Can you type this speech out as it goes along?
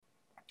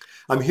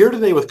I'm here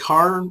today with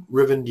Caryn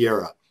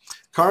Rivadeneira.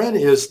 Caryn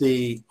is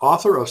the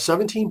author of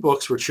 17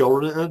 books for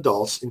children and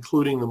adults,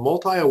 including the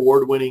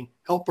multi-award-winning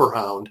Helper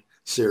Hound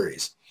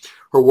series.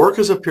 Her work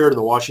has appeared in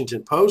the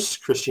Washington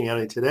Post,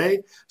 Christianity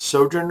Today,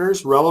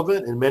 Sojourners,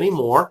 Relevant, and many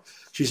more.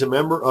 She's a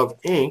member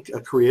of Inc., a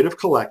creative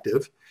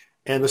collective,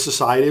 and the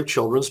Society of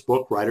Children's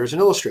Book Writers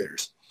and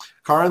Illustrators.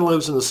 Caryn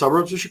lives in the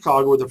suburbs of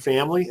Chicago with her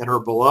family and her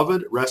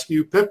beloved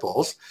rescue pit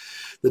bulls.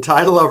 The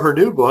title of her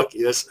new book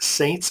is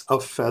Saints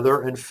of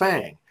Feather and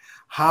Fang: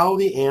 How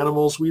the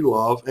Animals We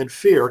Love and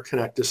Fear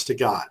Connect Us to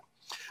God.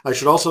 I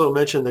should also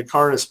mention that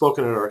Caryn has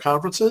spoken at our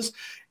conferences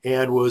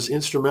and was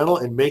instrumental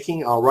in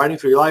making our Writing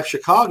for Your Life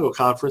Chicago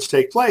conference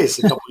take place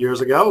a couple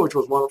years ago, which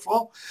was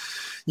wonderful.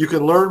 You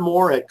can learn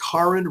more at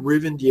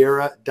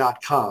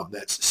CarynRivadeneira.com.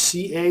 That's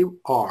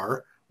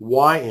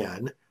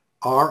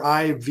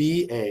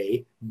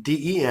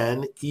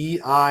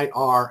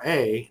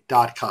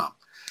CarynRivadeneira.com.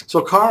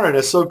 So Caryn,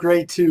 it's so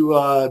great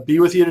to be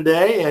with you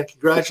today, and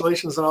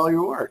congratulations on all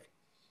your work.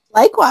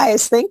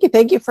 Likewise. Thank you.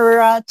 Thank you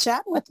for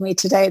chatting with me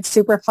today. It's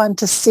super fun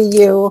to see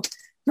you.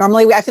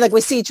 Normally, I feel like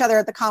we see each other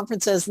at the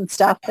conferences and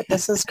stuff, but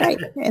this is great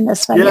in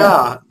this venue.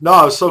 Yeah. No,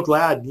 I was so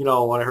glad,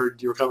 when I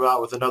heard you were coming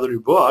out with another new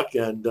book,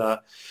 and,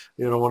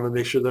 wanted to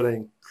make sure that I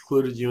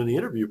included you in the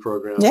interview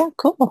program. Yeah,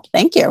 cool.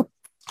 Thank you.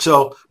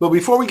 So, but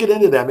before we get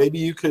into that, maybe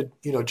you could,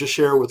 just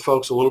share with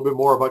folks a little bit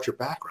more about your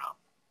background.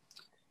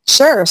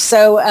 Sure.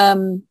 So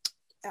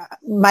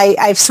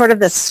I've sort of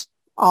this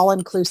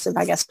all-inclusive,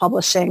 I guess,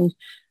 publishing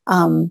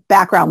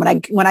background.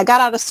 When I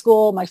got out of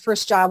school, my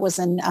first job was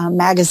in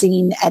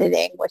magazine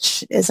editing,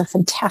 which is a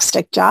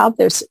fantastic job.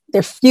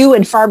 They're few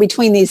and far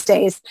between these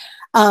days.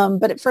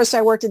 But at first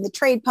I worked in the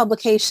trade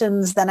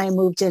publications. Then I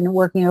moved in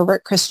working over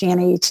at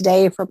Christianity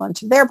Today for a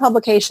bunch of their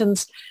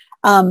publications.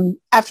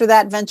 After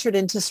that, ventured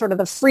into sort of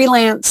the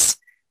freelance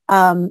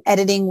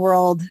editing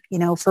world,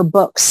 for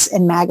books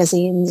and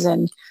magazines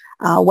and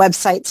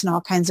websites and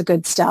all kinds of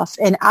good stuff.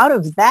 And out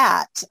of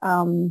that,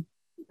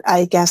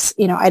 I guess,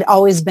 I'd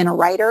always been a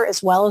writer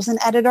as well as an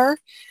editor.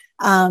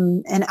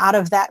 And out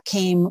of that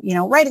came,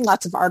 writing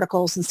lots of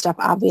articles and stuff,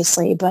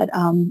 obviously. But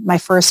my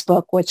first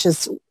book, which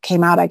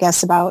came out, I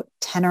guess, about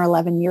 10 or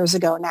 11 years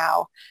ago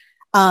now.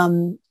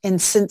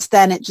 And since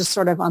then, it just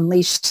sort of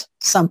unleashed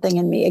something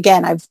in me.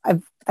 Again, I've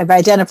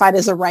identified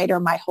as a writer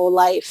my whole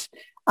life.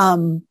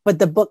 But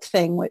the book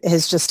thing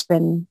has just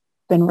been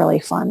really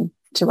fun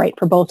to write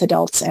for both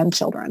adults and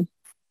children.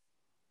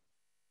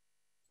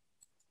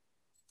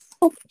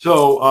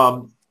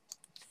 So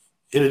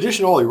in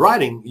addition to all your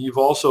writing, you've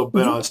also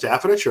been on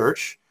staff at a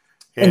church.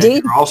 And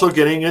Indeed. You're also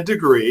getting a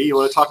degree. You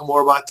want to talk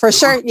more about for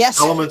sure? Yes.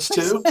 Elements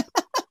too?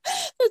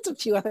 There's a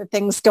few other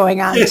things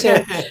going on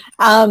too.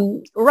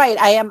 Right.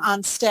 I am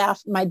on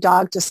staff. My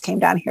dog just came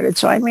down here to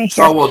join me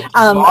here. Oh, well,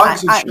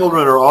 dogs and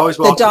children are always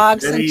welcome. The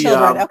dogs and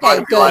children.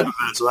 Okay, good. Event,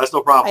 so that's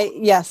no problem.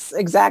 Yes,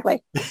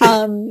 exactly.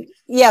 So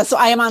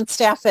I am on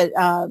staff at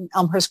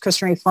Elmhurst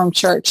Christian Reformed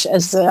Church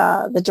as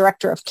the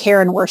director of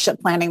care and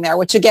worship planning there,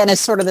 which again is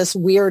sort of this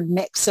weird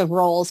mix of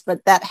roles,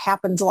 but that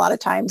happens a lot of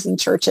times in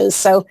churches.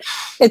 So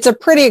it's a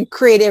pretty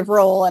creative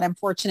role, and I'm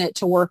fortunate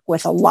to work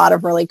with a lot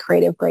of really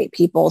creative, great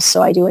people.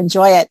 So I do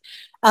enjoy it.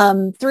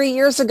 3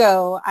 years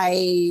ago,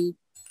 I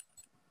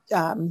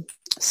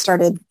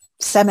started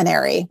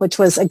seminary, which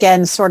was,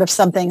 again, sort of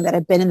something that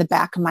had been in the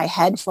back of my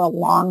head for a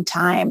long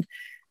time.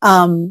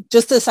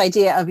 Just this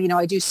idea of,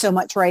 I do so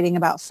much writing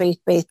about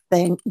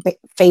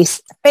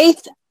faith-based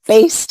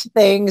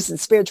things and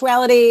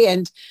spirituality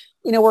and,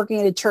 working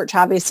at a church,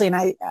 obviously. And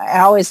I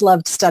always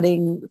loved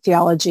studying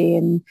theology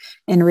and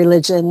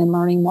religion and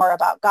learning more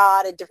about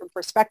God and different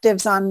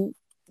perspectives on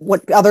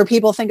what other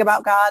people think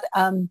about God.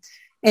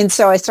 And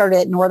so I started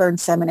at Northern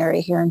Seminary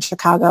here in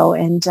Chicago,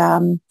 and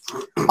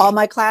all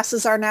my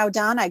classes are now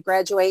done. I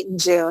graduate in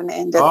June,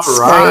 and it's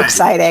very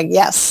exciting.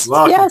 Yes.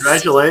 Well, yes.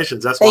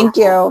 Congratulations. That's Thank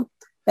wonderful. you.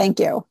 Thank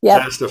you. Yeah.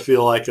 It has to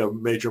feel like a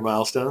major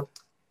milestone.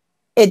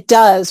 It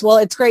does. Well,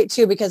 it's great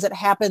too, because it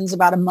happens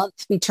about a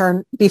month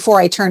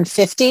before I turn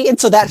 50. And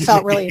so that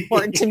felt really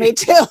important to me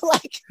too.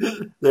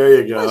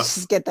 There you go. Let's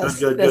just get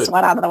this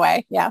one out of the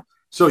way. Yeah.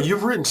 So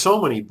you've written so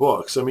many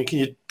books. I mean, can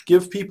you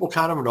give people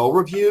kind of an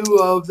overview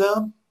of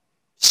them?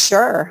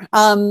 Sure.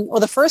 Well,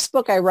 the first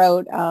book I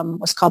wrote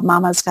was called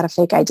Mama's Got a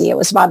Fake ID. It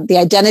was about the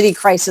identity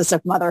crisis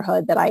of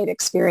motherhood that I had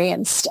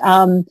experienced.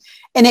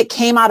 And it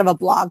came out of a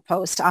blog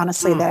post,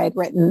 honestly, that I'd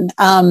written.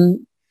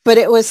 But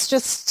it was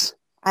just,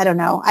 I don't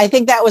know. I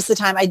think that was the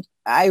time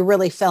I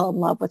really fell in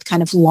love with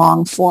kind of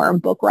long form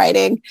book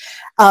writing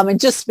and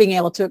just being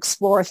able to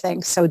explore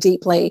things so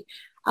deeply.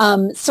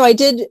 So I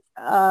did,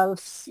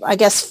 I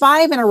guess,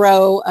 5 in a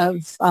row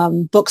of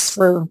books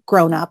for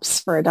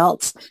grown-ups, for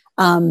adults,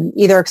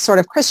 either sort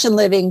of Christian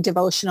living,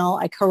 devotional.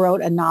 I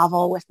co-wrote a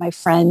novel with my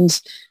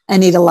friend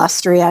Anita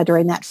Lustria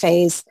during that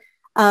phase.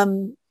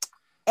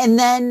 And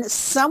then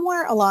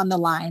somewhere along the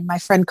line, my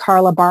friend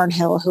Carla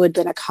Barnhill, who had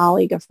been a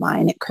colleague of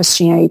mine at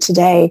Christianity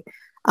Today,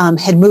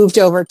 had moved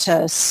over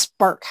to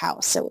Spark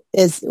House. It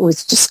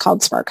was just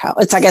called Spark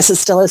House. I guess it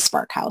still is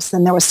Spark House.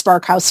 Then there was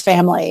Spark House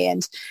Family.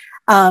 And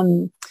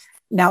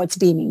now it's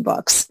Beaming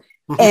Books.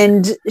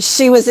 And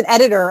she was an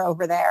editor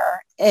over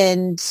there.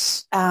 And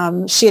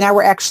she and I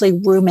were actually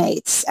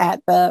roommates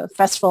at the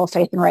Festival of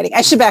Faith and Writing.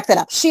 I should back that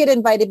up. She had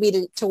invited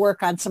me to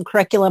work on some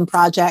curriculum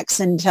projects.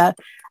 And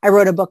I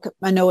wrote a book,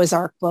 a Noah's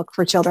Ark book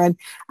for children.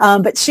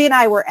 But she and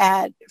I were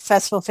at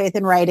Festival of Faith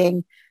and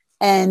Writing.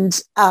 And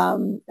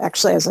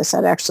actually, as I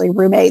said,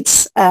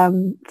 roommates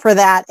for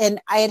that.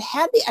 And I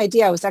had the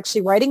idea. I was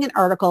actually writing an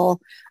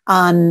article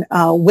on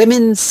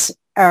women's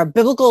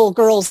biblical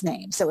girls'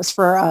 names. It was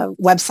for a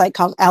website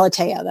called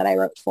Alatea that I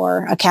wrote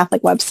for, a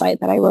Catholic website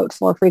that I wrote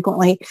for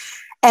frequently.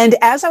 And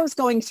as I was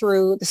going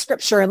through the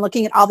scripture and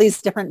looking at all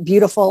these different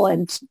beautiful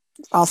and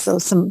also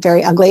some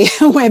very ugly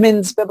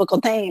women's biblical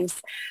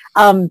names,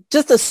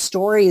 just the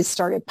stories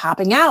started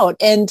popping out.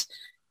 And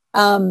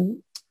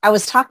I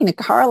was talking to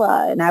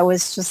Carla and I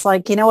was just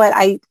like, you know what,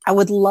 I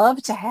would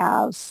love to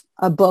have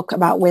a book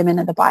about women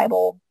in the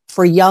Bible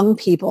for young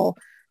people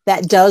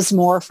that does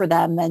more for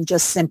them than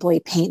just simply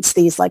paints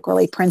these like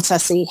really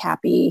princessy,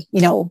 happy,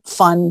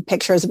 fun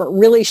pictures, but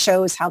really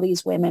shows how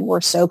these women were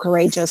so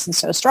courageous and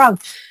so strong.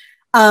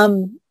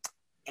 And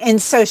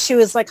so she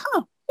was like,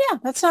 yeah,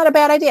 that's not a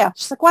bad idea.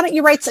 She's like, why don't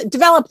you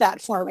develop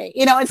that for me?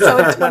 And so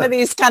it's one of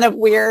these kind of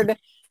weird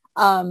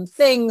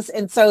things.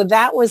 And so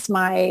that was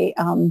my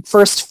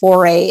first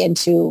foray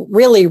into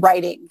really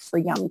writing for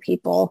young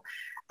people.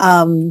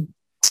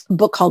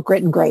 Book called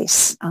Grit and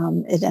Grace.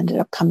 It ended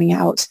up coming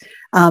out.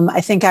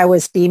 I think I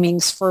was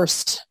Beaming's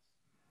first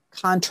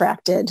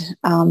contracted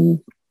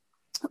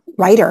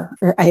writer,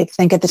 I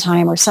think at the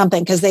time or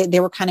something, because they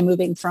were kind of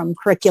moving from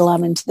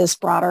curriculum into this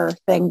broader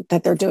thing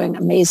that they're doing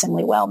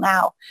amazingly well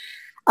now.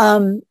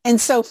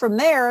 And so from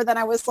there, then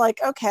I was like,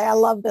 okay, I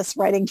love this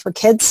writing for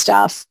kids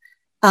stuff.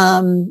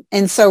 And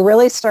so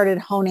really started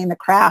honing the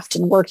craft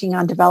and working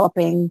on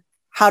developing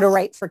how to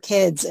write for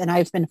kids. And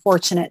I've been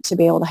fortunate to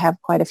be able to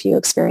have quite a few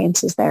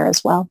experiences there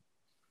as well.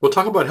 We'll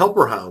talk about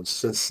helper hounds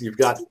since you've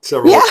got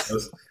several of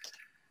those.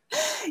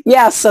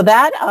 Yeah. So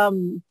that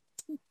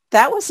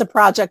was a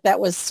project that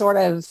was sort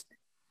of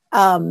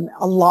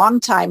a long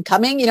time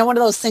coming. One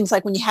of those things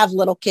like when you have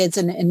little kids,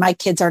 and my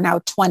kids are now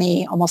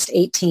 20, almost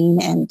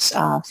 18 and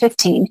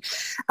 15.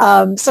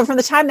 So from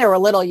the time they were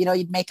little,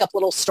 you'd make up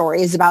little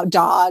stories about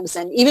dogs.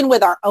 And even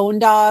with our own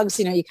dogs,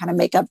 you kind of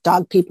make up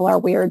dog people are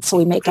weird. So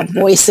we make up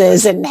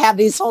voices and have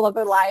these whole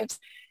other lives.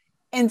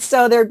 And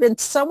so there had been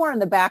somewhere in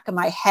the back of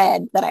my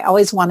head that I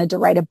always wanted to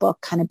write a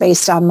book kind of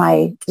based on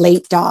my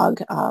late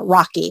dog,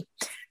 Rocky,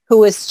 who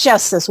was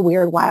just this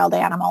weird wild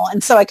animal.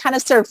 And so I kind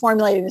of started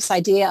formulating this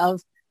idea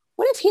of,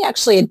 what if he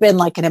actually had been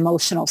like an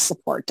emotional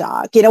support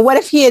dog? What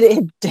if he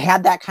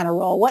had that kind of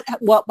role?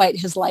 What might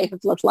his life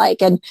have looked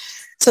like? And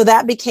so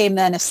that became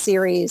then a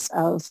series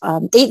of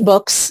 8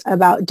 books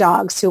about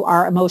dogs who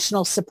are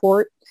emotional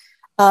support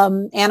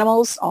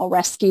animals, all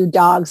rescued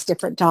dogs,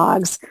 different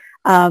dogs.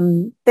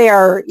 They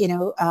are,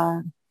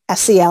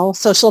 SEL,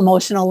 social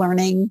emotional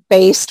learning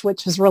based,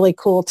 which was really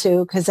cool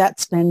too, because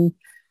that's been,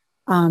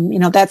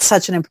 that's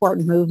such an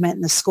important movement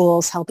in the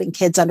schools, helping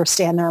kids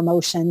understand their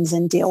emotions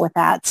and deal with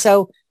that.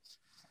 So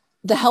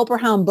the Helper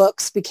Hound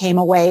books became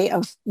a way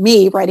of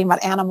me writing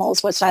about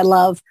animals, which I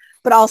love,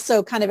 but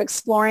also kind of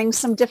exploring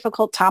some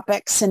difficult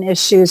topics and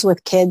issues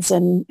with kids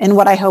in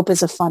what I hope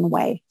is a fun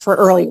way for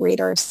early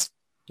readers.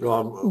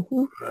 Well,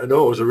 I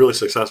know it was a really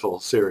successful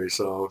series,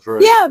 so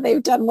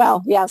they've done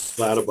well. Yes.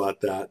 Glad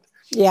about that.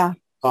 Yeah.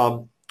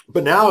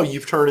 But now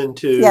you've turned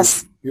into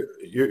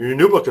your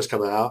new book has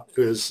come out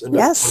is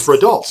for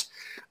adults.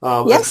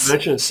 As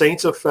mentioned,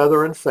 Saints of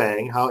Feather and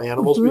Fang, How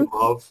Animals We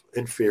Love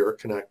and Fear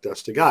Connect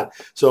Us to God.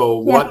 So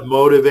what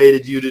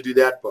motivated you to do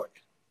that book?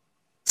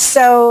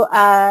 So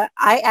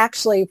I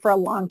actually, for a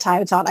long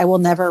time, thought I will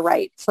never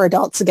write for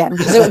adults again,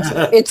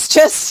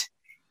 because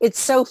it's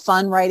so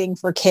fun writing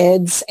for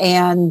kids,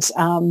 and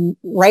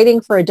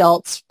writing for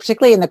adults,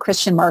 particularly in the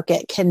Christian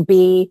market, can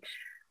be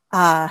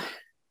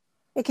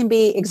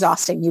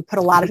exhausting. You put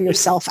a lot of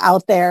yourself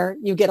out there.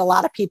 You get a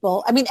lot of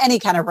people. I mean, any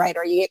kind of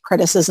writer, you get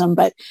criticism.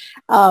 But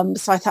so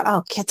I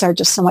thought, kids are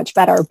just so much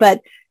better.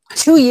 But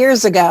 2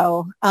 years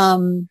ago,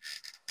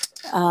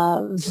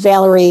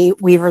 Valerie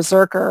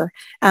Weaver-Zerker,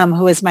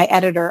 who is my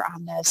editor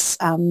on this,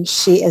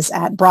 she is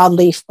at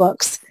Broadleaf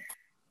Books.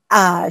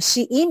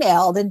 She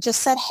emailed and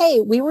just said, hey,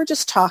 we were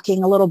just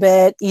talking a little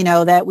bit,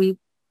 that we,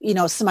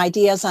 some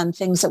ideas on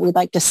things that we'd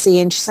like to see.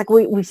 And she's like,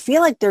 we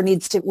feel like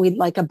we'd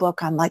like a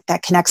book on like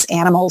that connects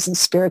animals and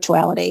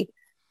spirituality.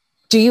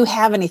 Do you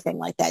have anything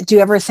like that? Do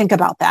you ever think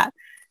about that?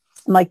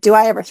 I'm like, do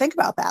I ever think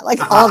about that? Like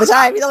all the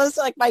time, those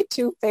are like my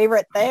 2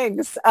 favorite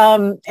things.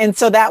 And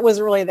so that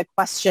was really the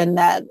question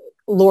that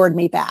lured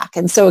me back.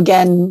 And so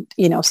again,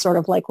 sort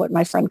of like what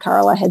my friend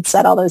Carla had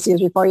said all those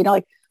years before,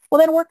 like, well,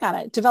 then work on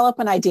it, develop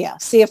an idea,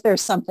 see if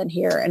there's something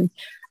here. And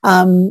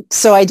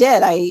so I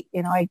did. I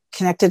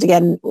connected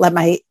again, let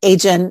my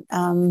agent,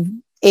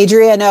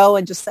 Adria, know,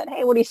 and just said,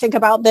 hey, what do you think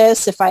about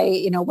this? If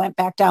I, went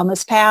back down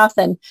this path,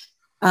 and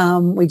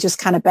we just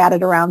kind of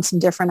batted around some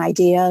different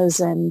ideas,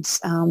 and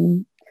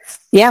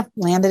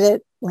landed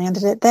it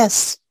landed at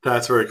this.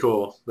 That's very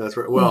cool. That's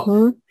very well.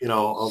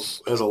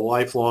 Mm-hmm. As a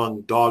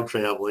lifelong dog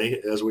family,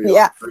 as we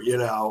Yeah.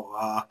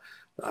 are,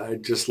 I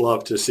just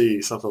love to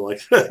see something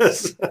like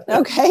this.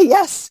 Okay.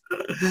 Yes.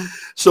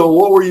 So,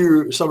 what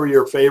were some of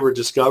your favorite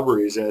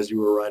discoveries as you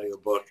were writing the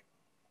book?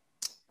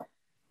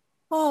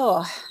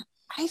 Oh,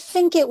 I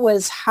think it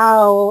was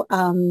how,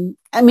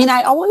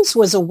 I always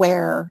was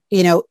aware,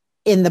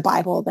 in the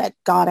Bible that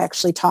God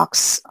actually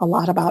talks a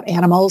lot about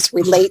animals,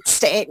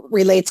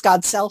 relates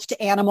God's self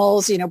to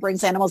animals,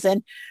 brings animals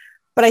in.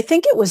 But I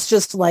think it was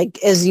just like,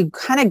 as you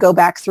kind of go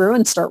back through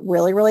and start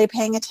really, really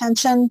paying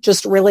attention,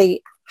 just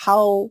really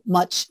how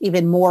much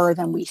even more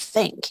than we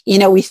think.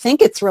 We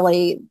think it's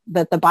really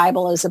that the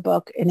Bible is a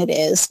book, and it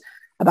is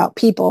about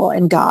people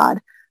and God.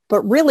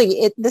 But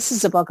really, this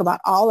is a book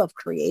about all of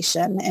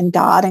creation and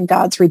God and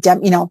God's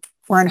redemption.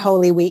 We're in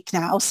Holy Week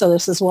now, so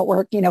this is what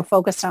we're,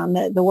 focused on,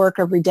 the work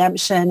of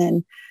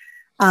redemption,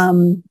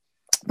 and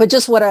but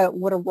just what a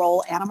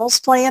role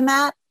animals play in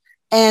that.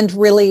 And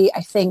really,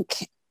 I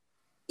think,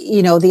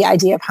 the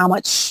idea of how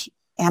much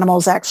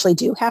animals actually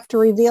do have to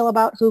reveal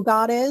about who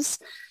God is.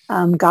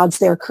 God's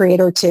their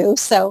creator too.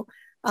 So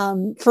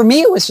for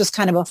me, it was just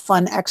kind of a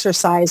fun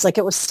exercise. Like,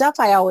 it was stuff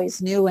I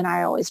always knew and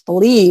I always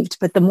believed,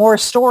 but the more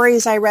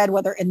stories I read,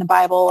 whether in the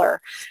Bible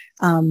or,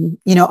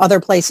 other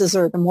places,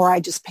 or the more I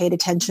just paid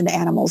attention to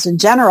animals in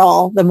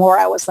general, the more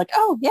I was like,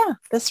 oh yeah,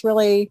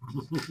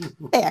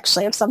 they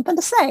actually have something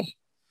to say.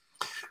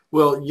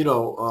 Well,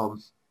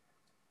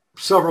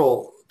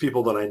 several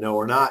people that I know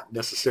are not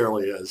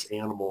necessarily as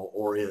animal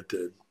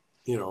oriented,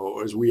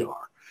 as we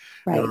are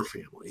in Right. our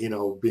family,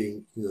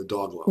 being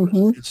dog lovers.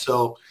 Mm-hmm. And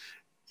so,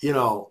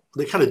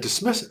 they kind of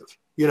dismissive,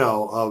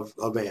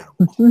 of animals.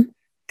 Mm-hmm.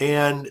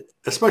 And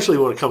especially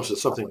when it comes to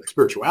something like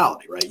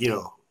spirituality, right?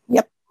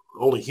 Yep.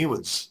 Only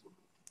humans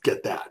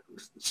get that,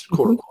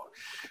 quote Mm-hmm. unquote.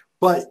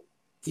 But,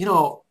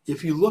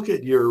 if you look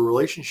at your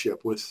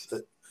relationship with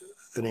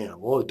an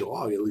animal, a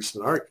dog, at least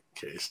in our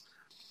case,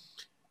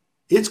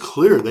 it's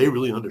clear they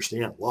really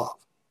understand love,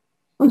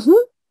 Mm-hmm.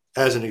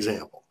 as an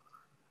example,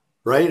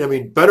 right? I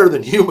mean, better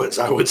than humans,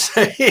 I would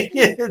say.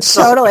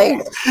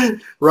 Totally.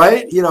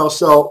 Right?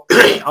 So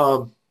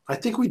I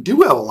think we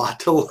do have a lot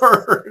to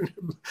learn,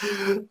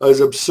 as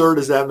absurd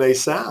as that may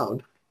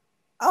sound.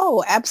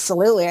 Oh,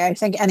 absolutely. I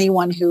think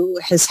anyone who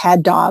has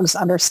had dogs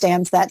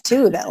understands that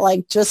too, that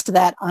like just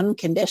that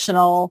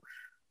unconditional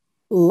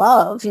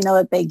love,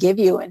 that they give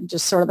you, and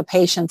just sort of the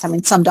patience. I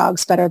mean, some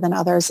dogs better than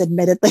others,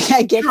 admittedly,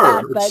 I get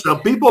that, Sure, but some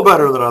people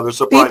better than others.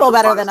 Surprise, people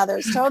better surprise. than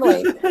others,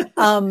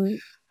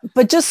 totally.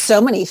 But just so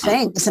many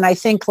things. And I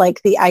think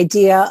like the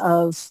idea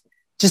of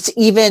just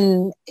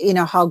even,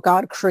 how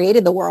God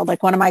created the world,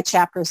 like one of my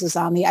chapters is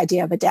on the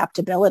idea of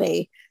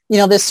adaptability,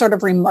 this sort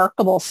of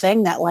remarkable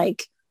thing that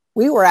like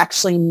we were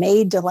actually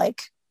made to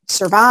like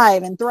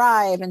survive and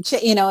thrive and,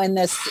 in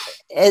this.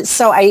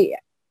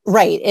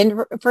 Right.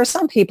 And for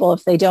some people,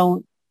 if they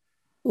don't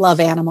love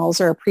animals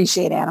or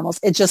appreciate animals,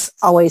 it just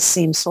always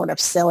seems sort of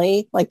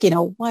silly. Like,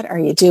 what are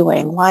you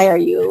doing? Why are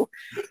you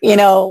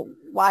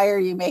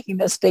making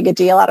this big a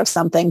deal out of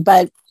something?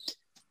 But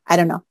I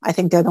don't know. I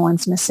think they're the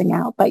ones missing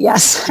out. But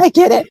yes, I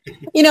get it.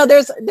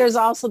 There's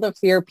also the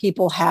fear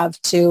people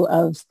have too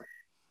of,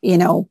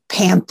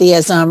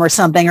 pantheism or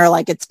something, or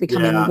like it's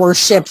becoming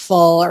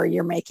worshipful, or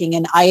you're making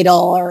an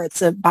idol, or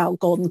it's about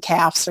golden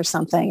calves or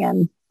something.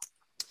 And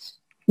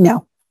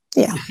no,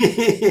 yeah,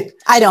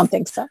 I don't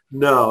think so.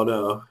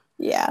 No.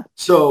 Yeah.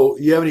 So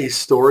you have any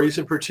stories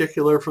in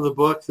particular from the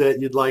book that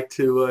you'd like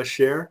to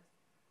share?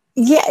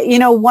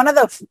 Yeah. One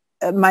of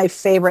my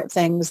favorite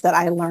things that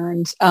I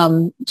learned,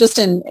 just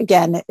in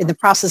the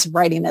process of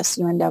writing this,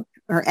 you end up,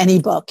 or any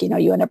book,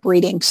 you end up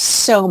reading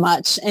so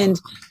much. And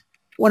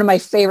one of my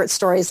favorite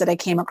stories that I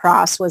came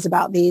across was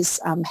about these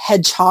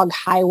hedgehog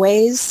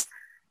highways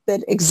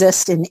that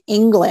exist in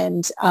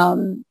England.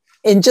 And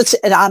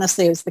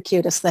honestly, it was the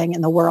cutest thing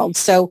in the world.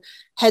 So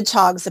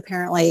hedgehogs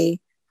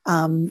apparently,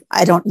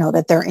 I don't know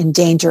that they're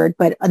endangered,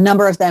 but a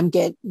number of them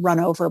get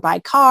run over by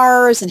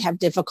cars and have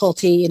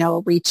difficulty,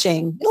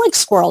 reaching, like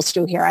squirrels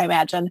do here, I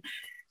imagine.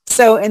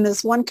 So in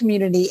this one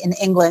community in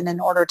England, in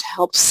order to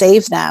help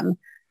save them,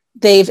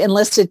 they've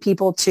enlisted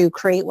people to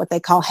create what they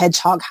call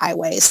hedgehog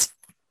highways.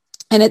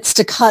 And it's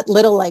to cut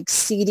little like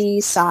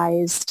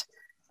CD-sized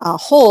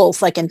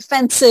holes, like in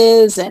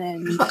fences and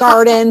in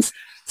gardens,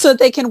 so that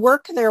they can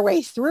work their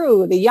way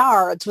through the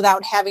yards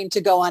without having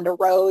to go onto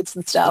roads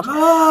and stuff.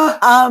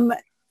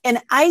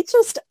 And I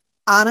just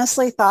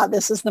honestly thought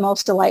this is the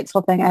most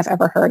delightful thing I've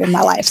ever heard in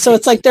my life. So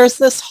it's like there's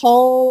this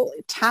whole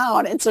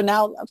town. And so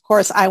now, of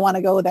course, I want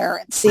to go there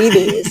and see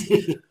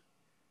these.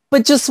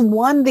 But just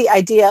the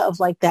idea of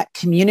like that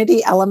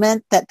community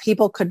element that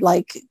people could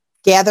like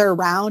gather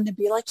around and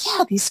be like,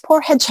 yeah, these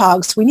poor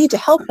hedgehogs, we need to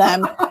help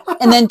them,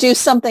 and then do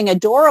something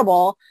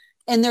adorable.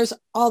 And there's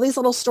all these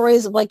little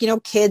stories of like,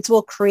 kids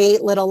will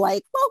create little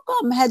like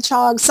welcome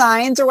hedgehog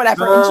signs or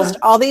whatever, and just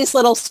all these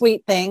little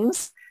sweet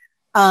things.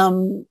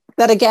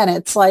 That again,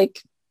 it's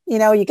like,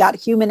 you got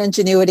human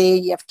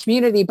ingenuity, you have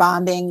community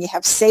bonding, you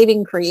have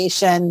saving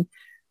creation.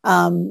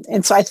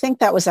 And so I think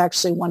that was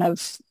actually one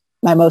of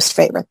my most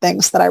favorite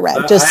things that I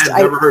read. I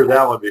had never heard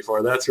that one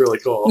before. That's really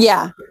cool.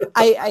 Yeah.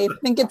 I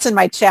think it's in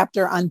my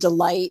chapter on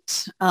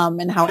delight,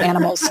 and how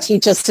animals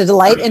teach us to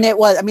delight. And it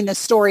was, I mean, the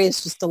story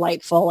is just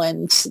delightful.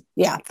 And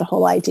yeah, the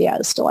whole idea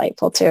is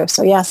delightful too.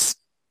 So yes,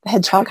 the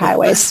Hedgehog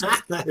Highways.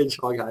 The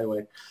Hedgehog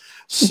Highway.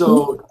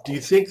 So do you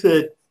think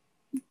that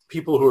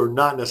people who are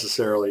not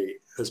necessarily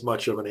as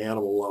much of an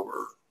animal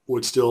lover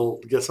would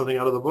still get something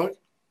out of the book?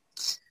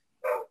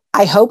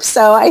 I hope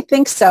so. I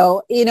think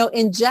so. You know,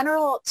 in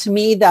general, to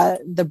me,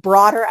 the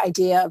broader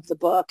idea of the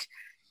book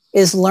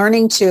is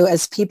learning to,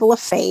 as people of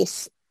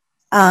faith,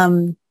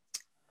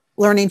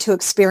 learning to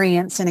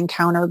experience and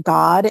encounter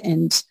God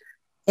and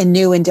in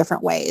new and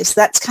different ways.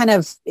 That's kind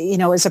of, you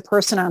know, as a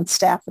person on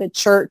staff at a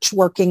church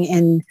working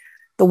in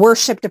the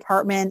worship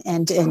department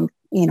and in,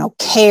 you know,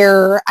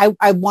 care,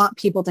 I want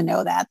people to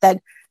know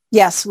that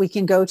yes, we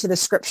can go to the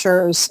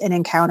scriptures and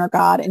encounter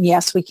God. And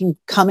yes, we can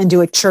come into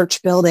a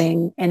church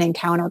building and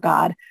encounter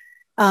God.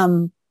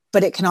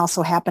 But it can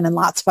also happen in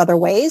lots of other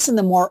ways. And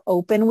the more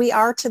open we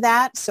are to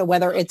that, so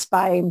whether it's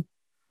by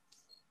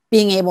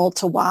being able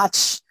to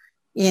watch,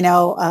 you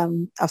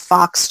know, a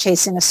fox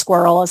chasing a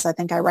squirrel, as I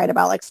think I write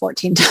about like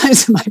 14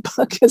 times in my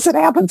book, because it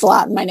happens a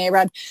lot in my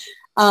neighborhood,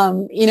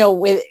 you know,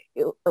 with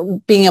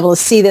being able to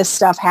see this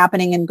stuff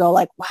happening and go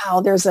like,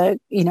 wow, there's a,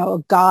 you know, a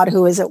God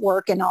who is at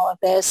work in all of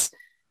this.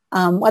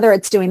 Whether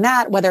it's doing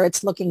that, whether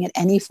it's looking at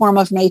any form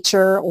of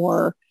nature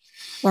or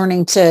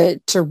learning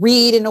to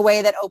read in a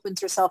way that opens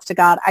yourself to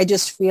God. I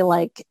just feel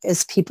like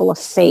as people of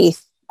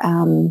faith,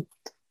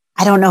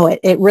 I don't know,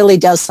 it really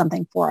does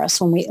something for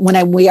us when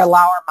we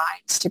allow our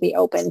minds to be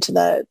open to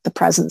the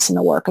presence and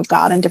the work of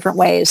God in different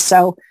ways.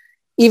 So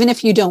even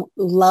if you don't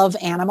love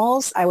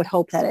animals, I would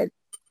hope that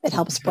it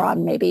helps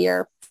broaden maybe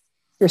your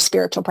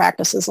spiritual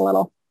practices a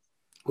little.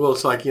 Well,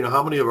 it's like, you know,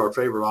 how many of our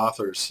favorite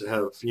authors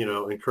have, you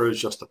know,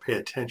 encouraged us to pay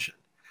attention?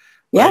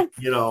 Yeah. Right?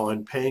 You know,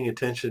 and paying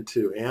attention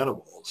to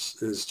animals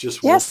is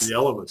just one of the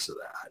elements of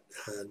that.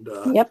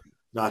 And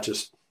not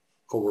just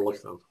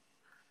overlook them.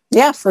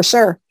 Yeah, for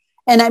sure.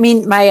 And I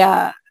mean,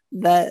 my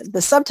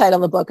the subtitle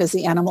of the book is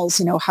The Animals,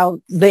 you know,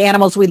 how the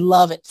animals we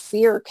love and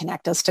fear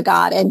connect us to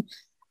God. And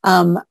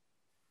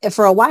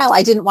for a while,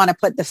 I didn't want to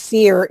put the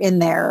fear in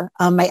there.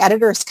 My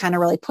editors kind of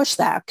really pushed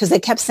that because they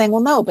kept saying,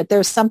 well, no, but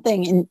there's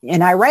something,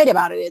 and I write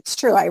about it. It's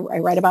true. I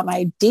write about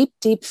my deep,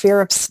 deep fear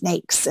of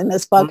snakes in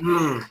this book.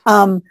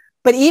 Mm-hmm.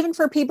 But even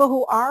for people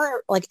who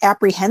are like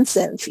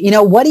apprehensive, you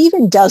know, what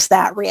even does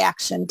that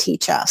reaction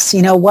teach us?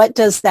 You know, what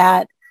does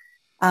that,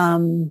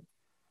 you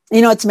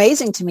know, it's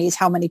amazing to me is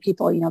how many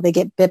people, you know, they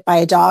get bit by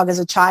a dog as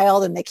a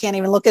child and they can't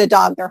even look at a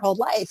dog their whole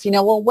life. You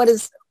know, well, what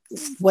is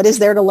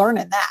there to learn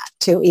in that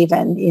to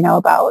even, you know,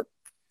 about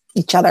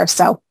each other?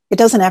 So it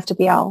doesn't have to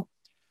be all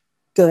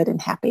good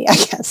and happy, I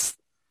guess.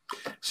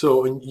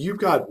 So, and you've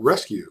got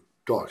rescue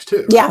dogs too.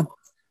 Right? Yeah.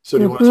 So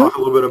do you want to talk a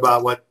little bit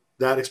about what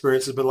that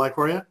experience has been like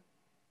for you?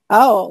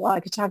 Oh, well, I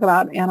could talk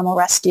about animal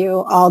rescue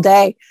all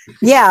day.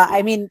 Yeah.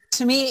 I mean,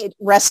 to me,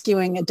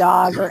 rescuing a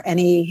dog or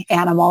any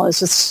animal is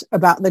just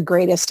about the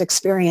greatest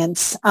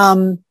experience.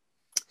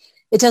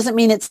 It doesn't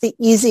mean it's the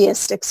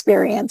easiest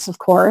experience, of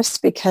course,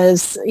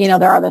 because, you know,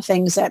 there are the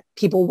things that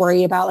people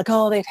worry about, like,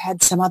 oh, they've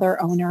had some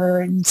other owner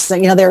and so,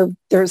 you know,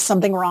 there's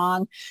something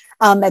wrong.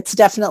 That's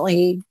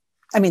definitely,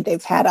 I mean,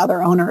 they've had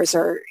other owners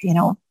or, you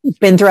know,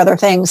 been through other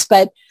things,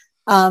 but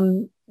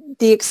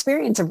the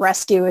experience of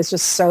rescue is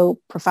just so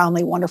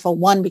profoundly wonderful.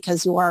 One,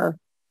 because you're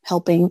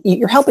helping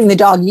the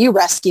dog you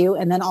rescue,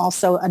 and then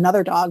also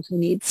another dog who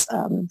needs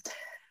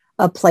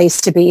a place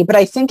to be. But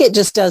I think it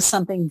just does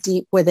something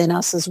deep within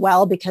us as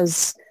well,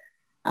 because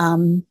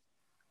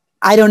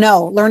I don't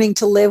know, learning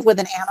to live with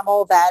an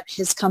animal that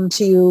has come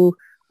to you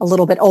a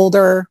little bit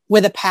older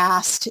with a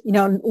past, you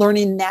know,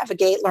 learning to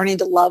navigate, learning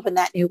to love in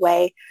that new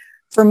way.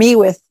 For me,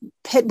 with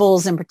pit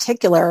bulls in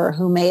particular,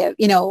 who may have,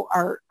 you know,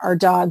 our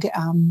dog,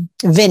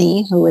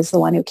 Vinny, who is the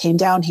one who came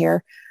down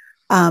here,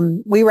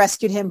 we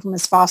rescued him from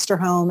his foster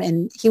home,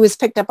 and he was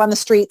picked up on the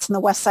streets in the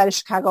west side of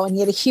Chicago, and he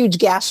had a huge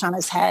gash on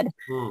his head.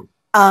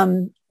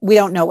 We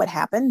don't know what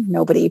happened.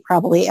 Nobody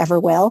probably ever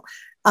will.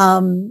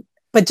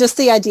 But just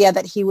the idea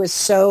that he was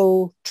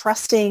so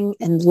trusting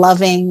and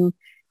loving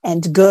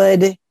and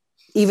good,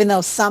 even though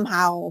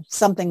somehow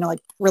something like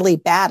really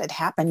bad had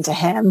happened to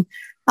him,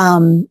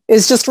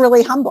 is just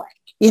really humbling.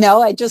 You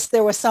know,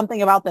 there was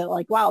something about that,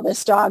 like, wow,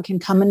 this dog can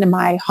come into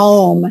my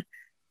home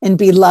and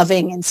be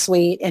loving and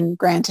sweet. And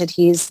granted,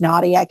 he's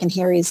naughty. I can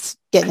hear he's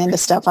getting into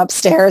stuff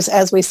upstairs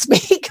as we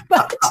speak,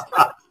 but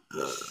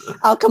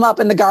I'll come up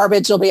and the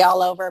garbage will be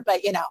all over.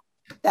 But, you know,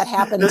 that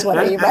happens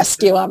whether you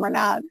rescue him or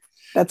not.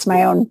 That's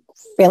my own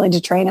failing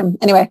to train him.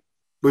 Anyway.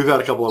 We've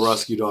had a couple of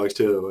rescue dogs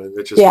too, and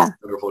it's just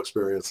wonderful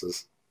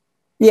experiences.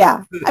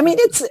 Yeah. I mean,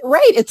 it's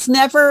right. It's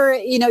never,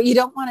 you know, you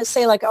don't want to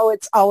say like, oh,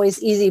 it's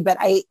always easy, but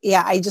I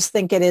just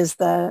think it is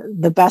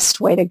the best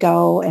way to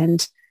go.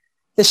 And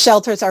the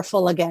shelters are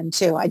full again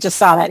too. I just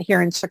saw that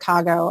here in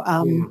Chicago.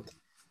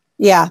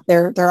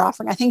 They're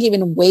offering, I think,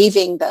 even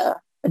waiving the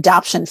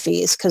adoption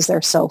fees because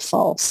they're so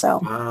full.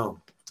 So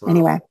wow.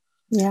 Anyway.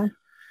 Yeah.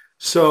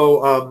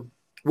 So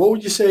what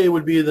would you say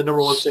would be the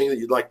number one thing that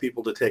you'd like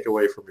people to take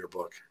away from your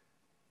book?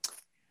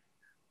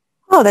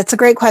 Oh, that's a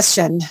great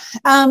question.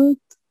 I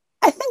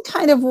think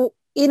kind of,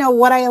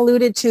 what I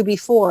alluded to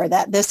before,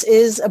 that this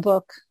is a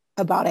book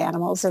about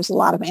animals. There's a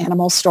lot of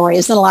animal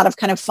stories and a lot of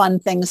kind of fun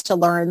things to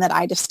learn that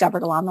I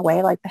discovered along the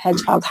way, like the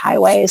hedgehog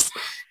highways.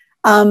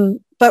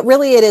 But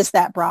really it is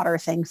that broader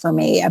thing for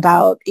me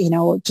about,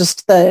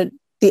 just the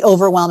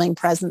overwhelming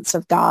presence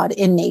of God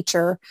in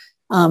nature,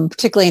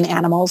 particularly in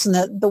animals,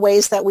 and the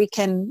ways that we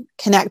can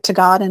connect to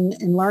God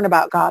and learn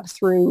about God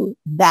through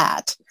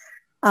that.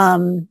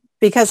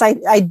 Because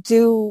I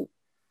do,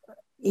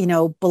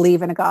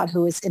 believe in a God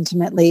who is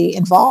intimately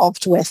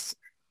involved with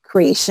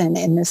creation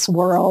in this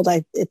world.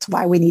 It's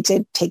why we need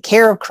to take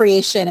care of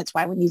creation. It's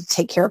why we need to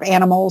take care of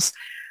animals.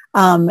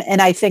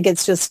 And I think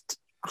it's just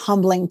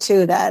humbling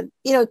too that,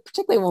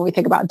 particularly when we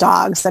think about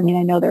dogs, I mean,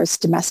 I know there's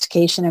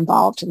domestication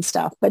involved and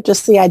stuff, but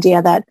just the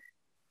idea that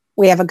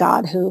we have a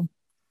God who,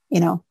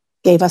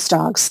 gave us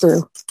dogs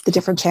through the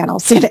different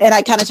channels. And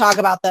I kind of talk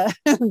about the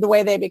the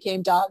way they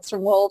became dogs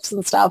from wolves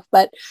and stuff.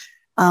 But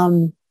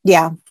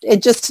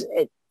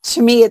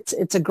to me,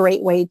 it's a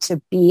great way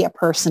to be a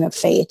person of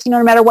faith,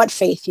 no matter what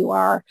faith you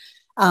are,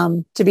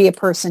 to be a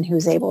person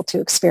who's able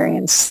to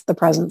experience the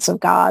presence of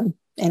God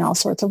in all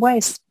sorts of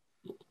ways.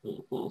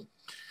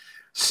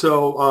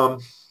 So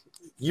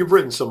you've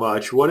written so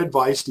much. What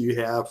advice do you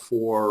have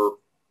for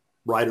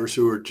writers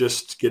who are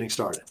just getting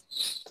started?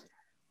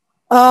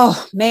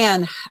 Oh,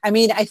 man. I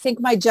mean, I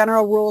think my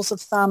general rules of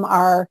thumb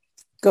are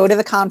go to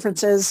the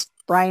conferences.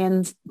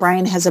 Brian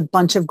has a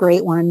bunch of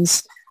great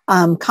ones.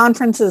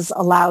 Conferences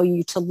allow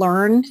you to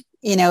learn,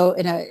 in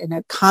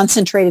a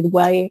concentrated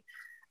way,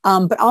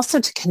 but also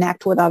to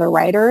connect with other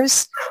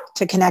writers,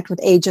 to connect with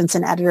agents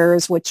and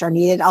editors, which are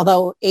needed,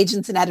 although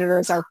agents and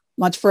editors are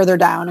much further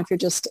down if you're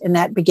just in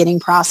that beginning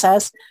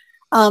process.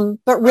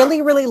 But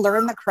really, really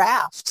learn the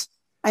craft.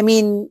 I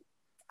mean,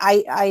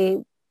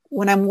 I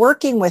when I'm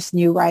working with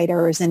new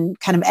writers and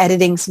kind of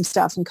editing some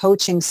stuff and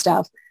coaching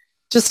stuff,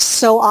 just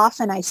so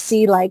often I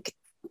see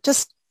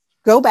just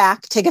go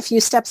back, take a few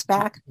steps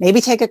back,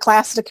 maybe take a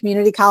class at a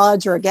community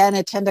college, or again,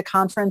 attend a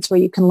conference where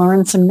you can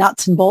learn some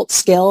nuts and bolts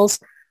skills,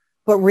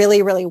 but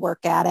really, really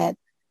work at it.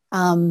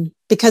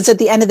 Because at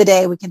the end of the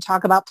day, we can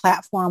talk about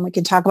platform, we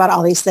can talk about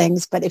all these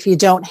things, but if you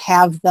don't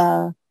have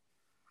the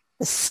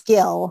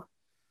skill,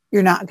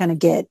 you're not going to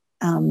get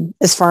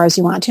as far as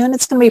you want to, and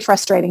it's going to be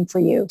frustrating for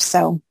you.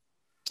 So,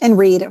 and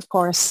read, of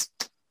course.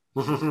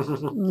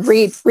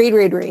 read.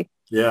 Yes,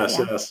 yeah.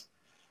 Yes.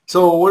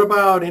 So what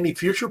about any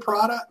future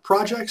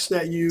projects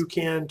that you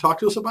can talk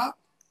to us about?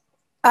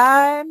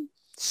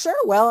 Sure.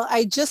 Well,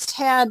 I just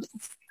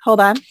hold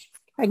on,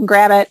 I can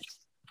grab it.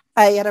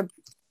 I had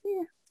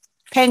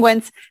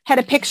Penguins had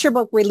a picture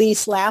book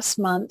release last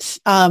month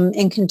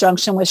in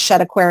conjunction with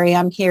Shed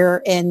Aquarium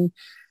here in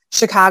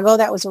Chicago.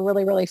 That was a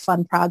really, really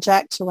fun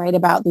project to write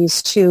about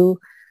these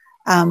two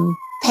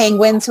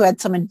penguins who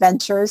had some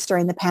adventures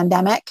during the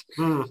pandemic.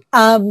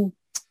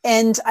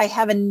 And I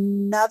have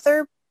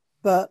another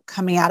book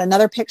coming out,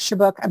 another picture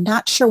book. I'm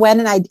not sure when,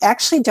 and I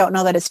actually don't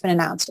know that it's been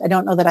announced. I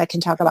don't know that I can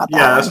talk about that.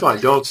 Yeah, that's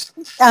fine. Don't.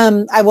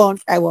 I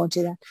won't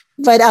do that.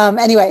 But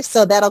anyway,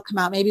 so that'll come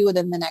out maybe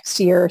within the next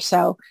year or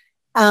so.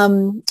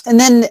 And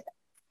then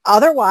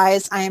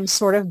otherwise, I am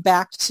sort of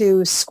back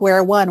to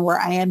square one, where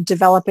I am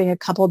developing a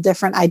couple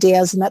different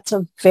ideas, and that's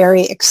a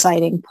very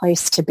exciting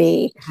place to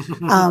be.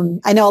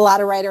 I know a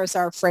lot of writers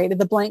are afraid of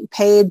the blank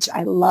page.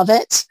 I love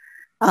it.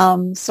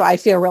 So I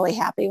feel really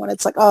happy when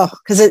it's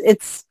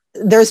because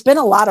there's been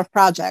a lot of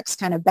projects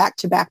kind of back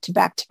to back to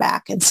back to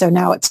back. And so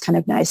now it's kind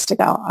of nice to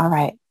go, all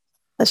right,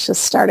 let's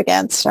just start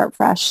again, start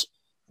fresh.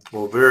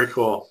 Well, very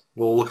cool.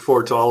 We'll look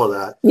forward to all of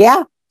that.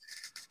 Yeah.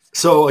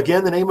 So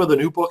again, the name of the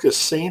new book is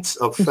Saints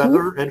of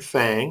Feather and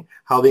Fang,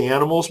 How the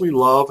Animals We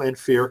Love and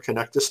Fear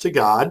Connect Us to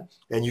God.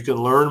 And you can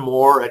learn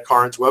more at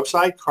Caryn's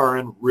website,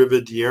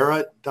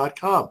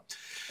 CarynRivadeneira.com.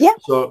 Yeah.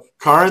 So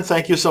Caryn,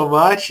 thank you so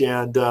much.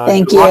 And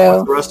thank good you. luck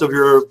with the rest of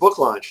your book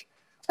launch.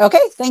 Okay.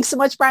 Thanks so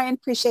much, Brian.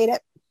 Appreciate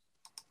it.